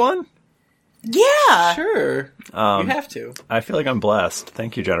I read one? Yeah, Sure. you have to. I feel like I'm blessed.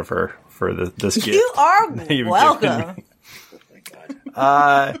 Thank you, Jennifer, for this gift. you are You've given welcome. me. Oh my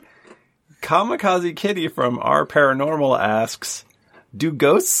god. Kamikaze Kitty from Our Paranormal asks, "Do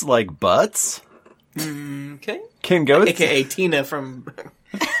ghosts like butts? Okay. Can ghosts AKA Tina from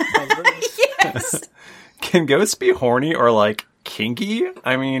Yes. can ghosts be horny or like kinky?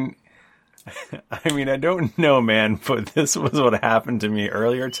 I mean, I don't know, man, but this was what happened to me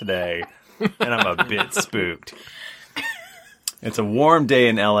earlier today, and I'm a bit spooked. It's a warm day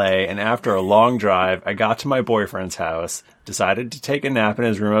in LA, and after a long drive, I got to my boyfriend's house, decided to take a nap in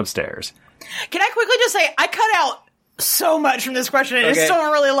his room upstairs. Can I quickly just say I cut out so much from this question? It's Okay.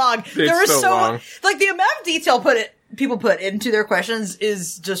 so really long. There was so long. like the amount of detail people put into their questions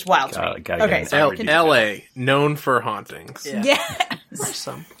is just wild to me. Gotta Okay, get so every L.A. known for hauntings. yeah.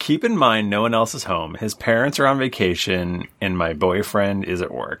 Keep in mind, no one else is home. His parents are on vacation, and my boyfriend is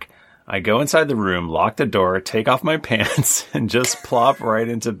at work. I go inside the room, lock the door, take off my pants, and just plop right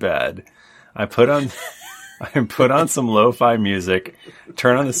into bed. I put on some lo-fi music,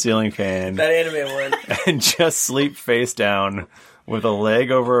 turn on the ceiling fan, that anime one. and just sleep face down with a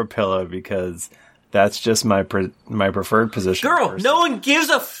leg over a pillow because That's just my preferred position. Girl, no one gives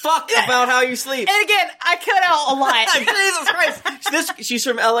a fuck about how you sleep. And again, I cut out a lot. Jesus Christ. She's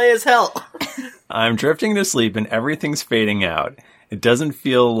from LA as hell. I'm drifting to sleep and everything's fading out. It doesn't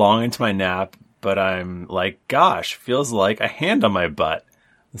feel long into my nap, but I'm like, gosh, feels like a hand on my butt.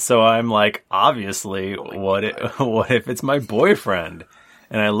 So I'm like, obviously, what if it's my boyfriend?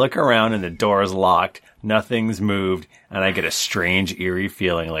 And I look around and the door is locked, nothing's moved, and I get a strange, eerie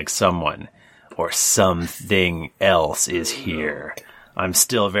feeling like someone or something else is here. I'm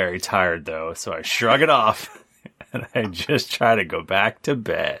still very tired though, so I shrug it off and I just try to go back to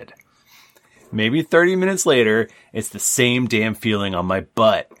bed. Maybe 30 minutes later, it's the same damn feeling on my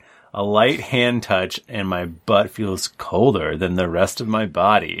butt. A light hand touch and my butt feels colder than the rest of my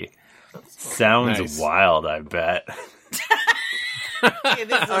body. Sounds Nice. wild, I bet. Okay,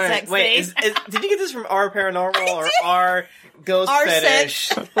 this is a sex Wait, date. did you get this from our paranormal or our ghost Our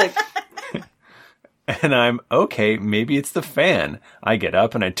fetish? Like, And I'm, okay, maybe it's the fan. I get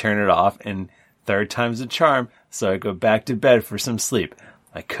up and I turn it off, and third time's a charm, so I go back to bed for some sleep.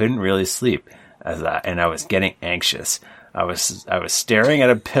 I couldn't really sleep, and I was getting anxious. I was staring at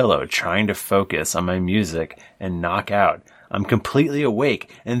a pillow, trying to focus on my music and knock out. I'm completely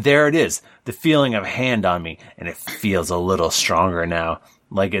awake, and there it is, the feeling of a hand on me, and it feels a little stronger now,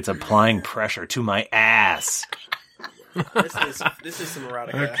 like it's applying pressure to my ass. this is some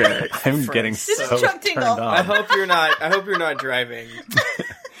erotica. Okay, I'm getting is so Chuck turned Tingle. on. I hope you're not driving.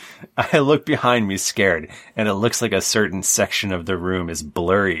 I look behind me scared, and it looks like a certain section of the room is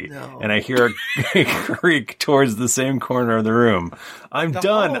blurry, No. and I hear a creak towards the same corner of the room. I'm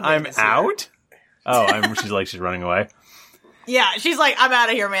done. hallway I'm is here. out? Oh, she's running away. Yeah, she's like, I'm out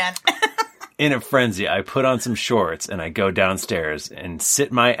of here, man. In a frenzy, I put on some shorts, and I go downstairs and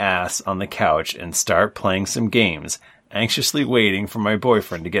sit my ass on the couch and start playing some games, anxiously waiting for my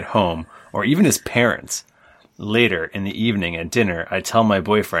boyfriend to get home, or even his parents. Later in the evening at dinner, I tell my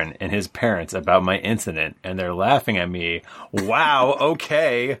boyfriend and his parents about my incident, and they're laughing at me. Wow,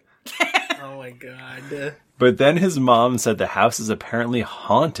 okay. Oh my god. But then his mom said the house is apparently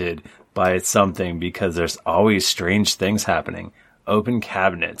haunted by something because there's always strange things happening. Open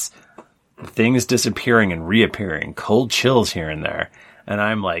cabinets, things disappearing and reappearing, cold chills here and there. And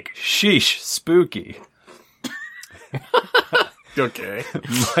I'm like, sheesh, spooky. Okay.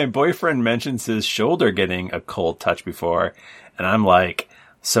 My boyfriend mentions his shoulder getting a cold touch before, and I'm like,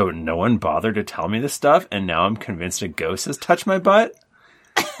 so no one bothered to tell me this stuff, and now I'm convinced a ghost has touched my butt?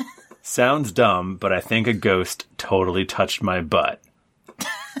 Sounds dumb, but I think a ghost totally touched my butt.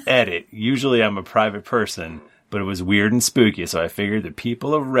 Edit. Usually I'm a private person, but it was weird and spooky, so I figured the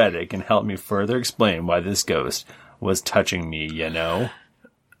people of Reddit can help me further explain why this ghost was touching me, you know?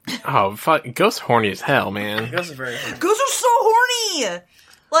 Oh, fuck. Ghost horny as hell, man. Ghosts are very funny. Ghosts are so horny.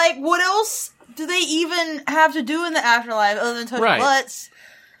 Like, what else do they even have to do in the afterlife other than touch Right. butts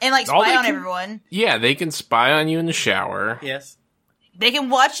and like All spy they on can- everyone? Yeah, they can spy on you in the shower. Yes. They can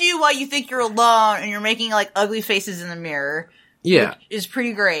watch you while you think you're alone and you're making like ugly faces in the mirror. Yeah. Is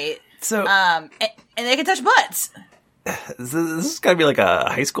pretty great. So, And they can touch butts. this has got to be like a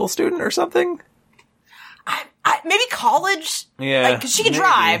high school student or something? Maybe college. Yeah, because she can maybe.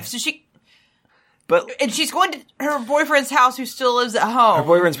 drive, so and she's going to her boyfriend's house, who still lives at home. Her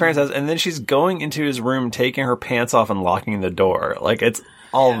boyfriend's parents' house, and then she's going into his room, taking her pants off and locking the door. Like, it's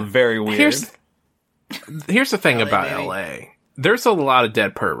all very weird. Here's the thing about baby. LA. There's a lot of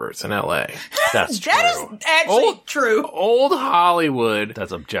dead perverts in LA. That's true. That is actually true. Old Hollywood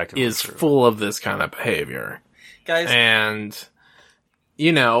That's objectively is true. full of this kind of behavior. Guys, And,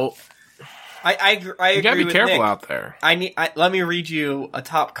 you know, I agree you gotta be with careful Nick. out there. Let me read you a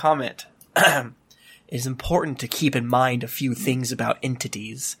top comment. It is important to keep in mind a few things about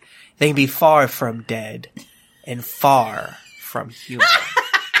entities. They can be far from dead and far from human.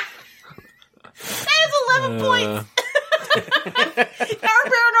 That is 11 points. Our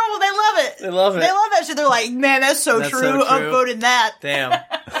paranormal, they love it. They love it. They love that shit. They're like, man, that's so That's true. so true. I'm voting that. Damn.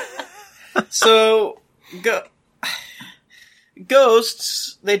 So,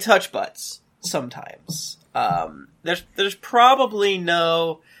 ghosts, they touch butts sometimes. There's probably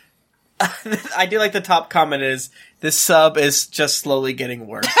no. I do like the top comment is this sub is just slowly getting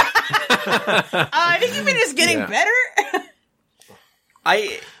worse. I think you mean it's getting Yeah. better.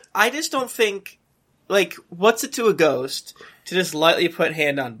 I just don't think, like, what's it to a ghost to just lightly put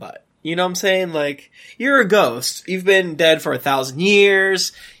hand on butt? You know what I'm saying? Like, you're a ghost. You've been dead for 1,000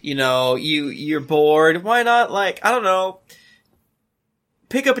 years. You know, you're bored. Why not, like, I don't know,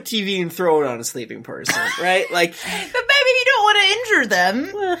 pick up a TV and throw it on a sleeping person, right? Like, But maybe you don't want to injure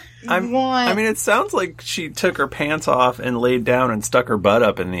them. I mean, it sounds like she took her pants off and laid down and stuck her butt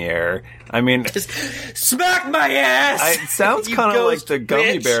up in the air. I mean, Smack my ass! it sounds You kind of like ghost the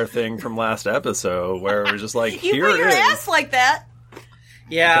gummy bitch. bear thing from last episode, where it was just like, You here put it your is. ass like that.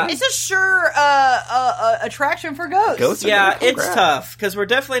 Yeah. It's a sure attraction for ghosts. Ghosts are Yeah, pretty cool it's crap. tough, because we're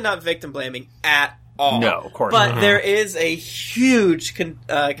definitely not victim blaming at all. No, of course But not. there is a huge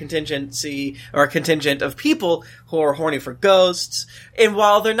contingency or contingent of people who are horny for ghosts. And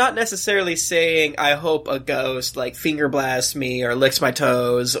while they're not necessarily saying, I hope a ghost like finger blasts me or licks my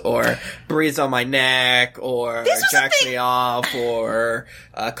toes or breathes on my neck or This was the jacks thing- me off or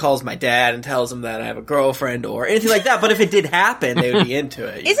calls my dad and tells him that I have a girlfriend or anything like that. But if it did happen, they would be into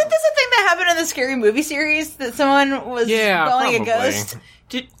it. Isn't this a thing that happened in the Scary Movie series that someone was calling a probably. ghost?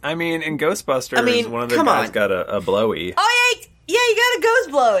 I mean, in Ghostbusters, I mean, one of the come guys on. got a blowy. Oh yeah, you got a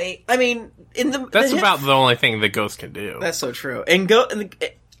ghost blowy. I mean, in the That's the about the only thing the ghost can do. That's so true. And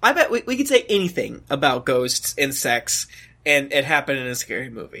I bet we could say anything about ghosts and sex, and it happened in a scary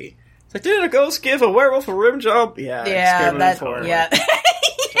movie. It's like, did a ghost give a werewolf a rim job? Yeah, Yeah, Scary Movie that. 4. Yeah.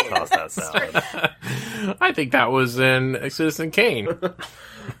 Toss that salad. I think that was in Citizen Kane.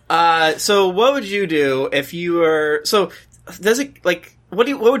 So what would you do if you were? So does it like what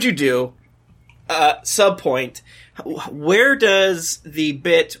would you do? Subpoint. Where does the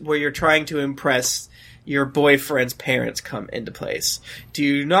bit where you're trying to impress your boyfriend's parents come into place? Do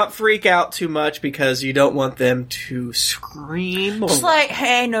you not freak out too much because you don't want them to scream? Just like,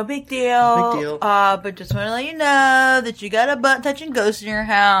 hey, no big deal. Big deal. But just want to let you know that you got a butt touching ghost in your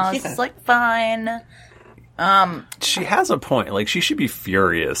house. Yeah. It's like fine. She has a point. Like, she should be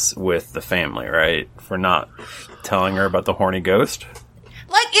furious with the family, right? For not telling her about the horny ghost.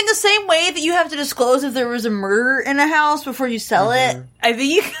 Like in the same way that you have to disclose if there was a murder in a house before you sell it. I think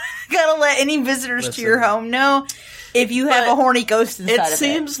you gotta let any visitors to your home know if you have But a horny ghost inside It of it.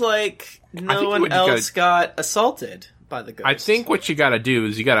 seems like no think one what you else got assaulted by the ghost. I think what you gotta do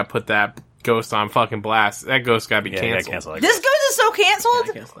is you gotta put that ghost on fucking blast. That ghost gotta be Yeah, you gotta canceled. cancel that. This ghost is so canceled.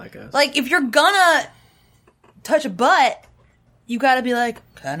 I guess that ghost. Like if you're gonna touch a butt, you gotta be like,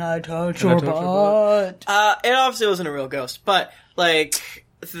 "Can I touch your butt?" It obviously wasn't a real ghost, but like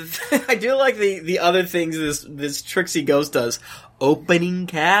I do like the other things this tricksy ghost does. Opening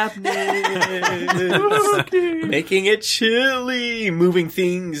cabinets, making it chilly, moving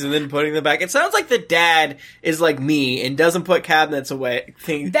things and then putting them back. It sounds like the dad is like me and doesn't put cabinets away.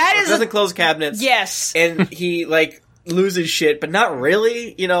 Doesn't close cabinets. Yes. And he like loses shit, but not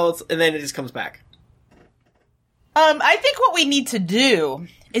really, you know, and then it just comes back. I think what we need to do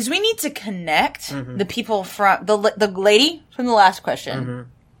is we need to connect the people from the lady from the last question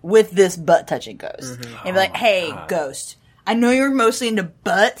with this butt touching ghost, and be like, "Hey, ghost, I know you're mostly into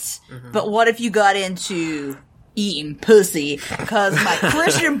butts, but what if you got into eating pussy? Because my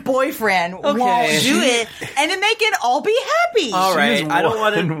Christian boyfriend won't do it, and then they can all be happy." All right, She's I don't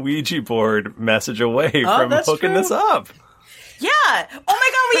want to. one Ouija board message away from that's hooking true. this up. Yeah. Oh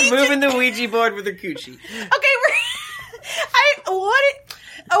my god, we need Moving the Ouija board with her coochie. Okay,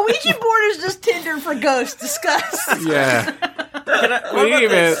 a Ouija board is just Tinder for ghosts. Discuss. Yeah. What about didn't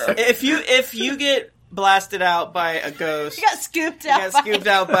this? even- If you get blasted out by a ghost, You got scooped out. got scooped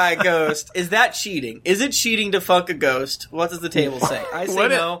out by a ghost, is that cheating? Is it cheating to fuck a ghost? What does the table say? I say What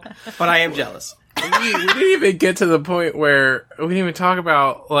no, but I am jealous. we didn't even get to the point where we didn't even talk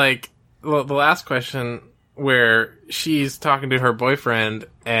about like the last question where she's talking to her boyfriend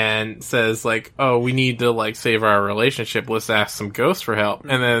and says like, "Oh, we need to like save our relationship. Let's ask some ghosts for help."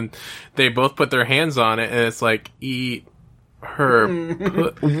 And then they both put their hands on it, and it's like, "Eat her."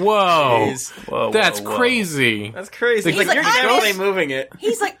 Whoa, Jeez. Whoa, Oh, that's whoa, whoa. crazy. That's crazy. He's Like, like, you're I definitely miss- moving it.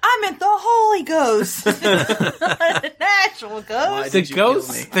 He's like, I meant the Holy Ghost, not an actual ghost. Did you kill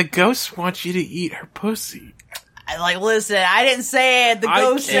me? The ghosts want you to eat her pussy. I like, listen, I didn't say it. The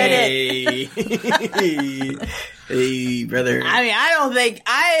ghost said it. Hey, hey, brother. I mean,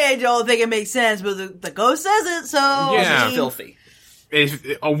 I don't think it makes sense, but the ghost says it, so Yeah. It's filthy.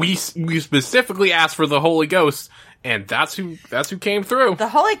 We specifically asked for the Holy Ghost, and that's who came through. the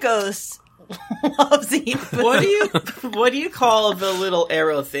Holy Ghost loves eating food. What do you call the little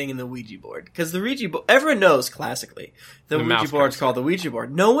arrow thing in the Ouija board? Because the Ouija board, everyone knows classically the Ouija mouse board's cursor. called the Ouija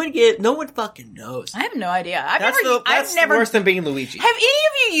board. No one fucking knows. I have no idea. I've That's never. worse than being Luigi. Have any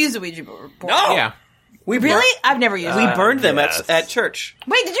of you used a Ouija board? No, Yeah. we Really? I've never used we it. burned them yes. at church.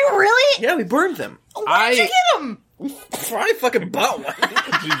 Wait, did you really? Yeah, we burned them. Where did you get them? I fucking bought one.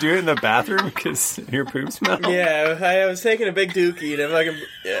 Did you do it in the bathroom because your poop smell? Yeah, I was taking a big dookie and I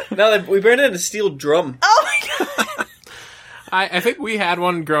fucking no, we burned it in a steel drum. Oh my god! I think we had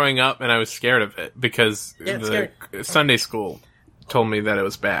one growing up, and I was scared of it because it's the Sunday school told me that it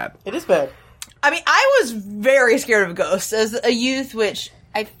was bad. It is bad. I mean, I was very scared of ghosts as a youth, which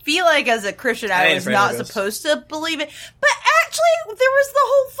I feel like as a Christian, I I ain't was afraid of not ghosts. supposed to believe it. But actually, there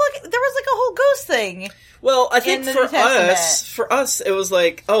was like a whole ghost thing. Well, I think In the for New Testament. us, it was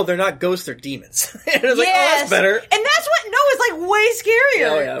like, oh, they're not ghosts, they're demons. And it was like, oh, that's better. And that's what, no, it's like way scarier.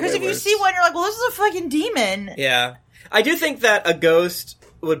 Oh, yeah, Because way if you worse. see one, you're like, well, this is a fucking demon. Yeah. I do think that a ghost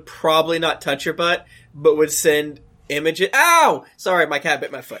would probably not touch your butt, but would send images. Ow! Sorry, my cat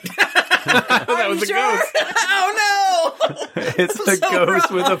bit my foot. That was a ghost. Oh no! It's a so ghost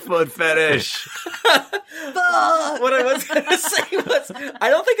wrong. with a foot fetish. Fuck. What I was going to say was, I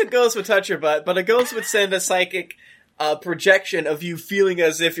don't think a ghost would touch your butt, but a ghost would send a psychic projection of you feeling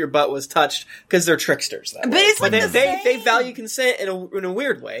as if your butt was touched because they're tricksters. That But way. it's like the they same. value consent in a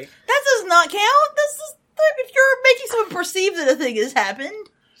weird way. That does not count. This is if you're making someone perceive that a thing has happened.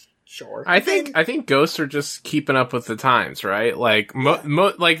 Sure. I think ghosts are just keeping up with the times, right? Like,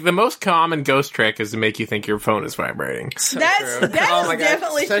 like the most common ghost trick is to make you think your phone is vibrating. So That true. is Oh my God.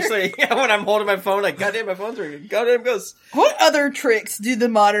 definitely true. Especially when I'm holding my phone, like, goddamn, my phone's ringing. Goddamn ghosts. What other tricks do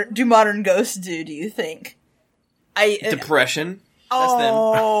modern ghosts do you think? Depression. That's them.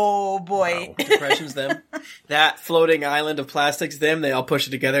 Oh boy. Depression's them. That floating island of plastics, them, they all push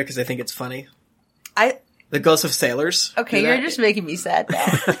it together because they think it's funny. The ghosts of sailors. Okay, do you're that. just making me sad now.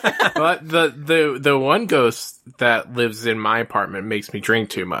 But the one ghost that lives in my apartment makes me drink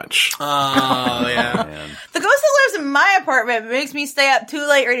too much. Oh, yeah. Man. The ghost that lives in my apartment makes me stay up too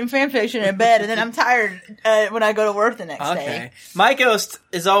late reading fanfiction in bed, and then I'm tired when I go to work the next Okay. day. My ghost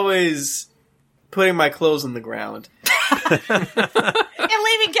is always putting my clothes on the ground. And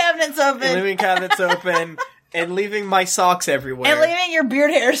leaving cabinets open. And leaving cabinets open. And leaving my socks everywhere. And leaving your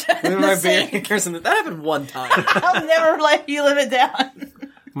beard hairs in Leaving the my sink. beard hairs in the... That happened one time. I'll never let you live it down.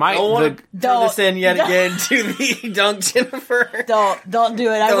 My I want to turn Don't- this in yet don't- again to the Dunk Jennifer. Don't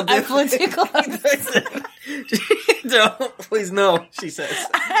do it. Don't do I it. flew too close. Don't. Please, no, she says.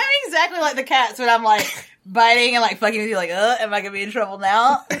 I'm exactly like the cats when I'm like biting and like fucking with you like, am I gonna be in trouble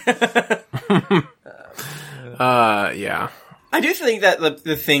now? yeah. I do think that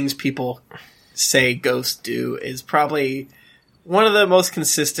the things people say ghosts do is probably one of the most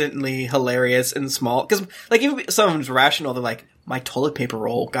consistently hilarious and small. Because, like, even if someone's rational, they're like, my toilet paper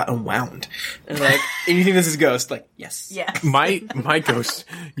roll got unwound. And like, and you think this is ghost? Like, yes. Yeah. My ghost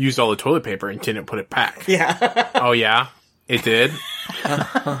used all the toilet paper and didn't put it back. Yeah. Oh yeah, it did.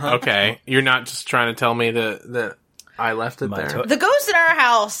 Okay, you're not just trying to tell me that I left it My there. The ghost in our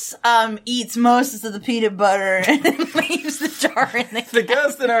house eats most of the peanut butter and then leaves the jar in the The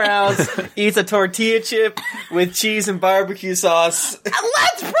ghost in our house eats a tortilla chip with cheese and barbecue sauce.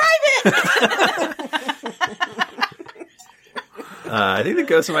 Let's private! I think the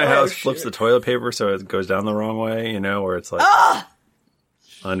ghost in my house shit. flips the toilet paper so it goes down the wrong way, where it's like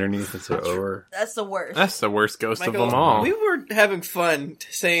underneath instead of over. That's the worst. That's the worst ghost of Michael, them all. we were having fun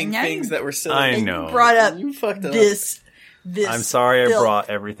saying Now things you- that were silly. I And know. you brought up You fucked it up. this. I'm sorry I filth. brought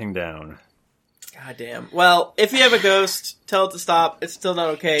everything down. God damn. Well, if you have a ghost, tell it to stop. It's still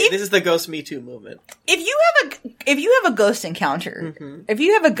not okay. If- This is the Ghost Me Too movement. If you have a ghost encounter, Mm-hmm. if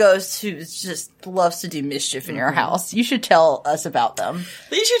you have a ghost who just loves to do mischief in Mm-hmm. your house, you should tell us about them.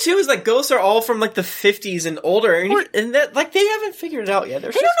 The issue too is like ghosts are all from like the 50s and older, and that like they haven't figured it out yet.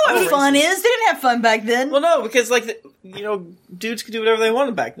 They're They don't know what fun is. They didn't have fun back then. Well, no, because like dudes could do whatever they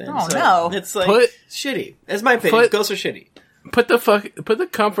wanted back then. Oh, so no. it's like Put- shitty. That's my opinion. put- Ghosts are shitty. Put the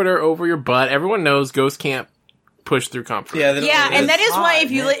comforter over your butt. Everyone knows ghosts can't push through comforter. Yeah, they don't yeah, know and what that it is why if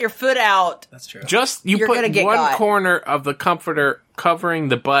you let your foot out, That's true. Just you You're put gonna get one got. corner of the comforter covering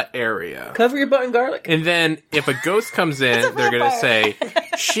the butt area. Cover your butt in garlic. And then if a ghost comes in, they're going to say,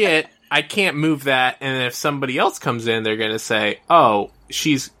 shit, I can't move that. And then if somebody else comes in, they're going to say, oh,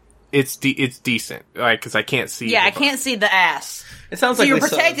 it's decent. Like, cause I can't see. yeah, the I butt. can't see the ass. It sounds So like you're they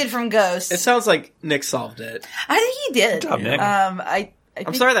protected from ghosts. It sounds like Nick solved it. I think he did. Good job, Nick. I I'm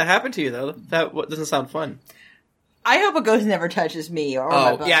think- sorry that happened to you though. That doesn't sound fun. I hope a ghost never touches me or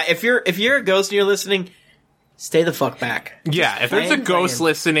my Oh butt. yeah, if you're a ghost and you're listening, stay the fuck back. Yeah, if there's a Plan, ghost plan.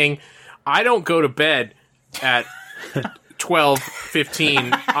 listening, I don't go to bed at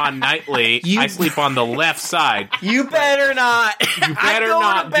 12:15 on nightly. I sleep on the left side. You better not. You better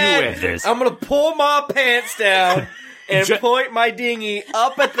not do it. I'm gonna pull my pants down and Ju- point my dinghy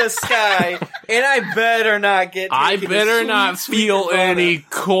up at the sky, and I better not get. I taken to better sweet, not sweet feel Nirvana. any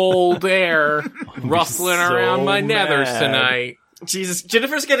cold air rustling so around my nethers mad. tonight. Jesus,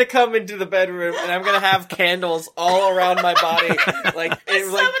 Jennifer's gonna come into the bedroom, and I'm gonna have candles all around my body, like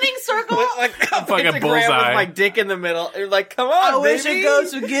Summoning circle. like a Fucking pentagram bullseye. with my dick in the middle. You're like, come on, I wish baby. a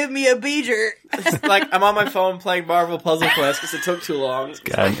ghost would give me a beeger. Like I'm on my phone playing Marvel Puzzle Quest because it took too long.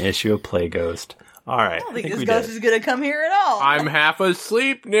 Got an issue of Play Ghost. All right. I don't think we this ghost did. is going to come here at all. I'm half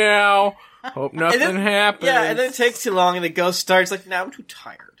asleep now. Hope nothing happens. Yeah, and then it takes too long, and the ghost starts like, "Now I'm too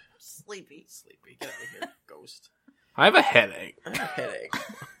tired, sleepy. sleepy. Get out of here, ghost. I have a headache. I have a headache.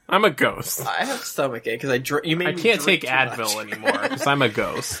 I'm a ghost. I have a stomach ache because you made I me can't drink take too Advil much. anymore because I'm a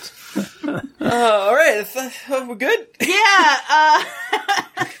ghost. All right, we're good. Yeah.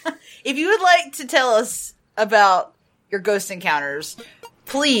 If you would like to tell us about your ghost encounters,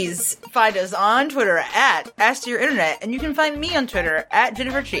 please find us on Twitter at AskYourInternet, and you can find me on Twitter at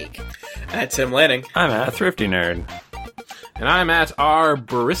Jennifer Cheek. At Tim Lanning. I'm a thrifty nerd. And I'm at our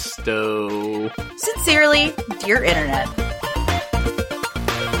Baristo. Sincerely, dear Internet.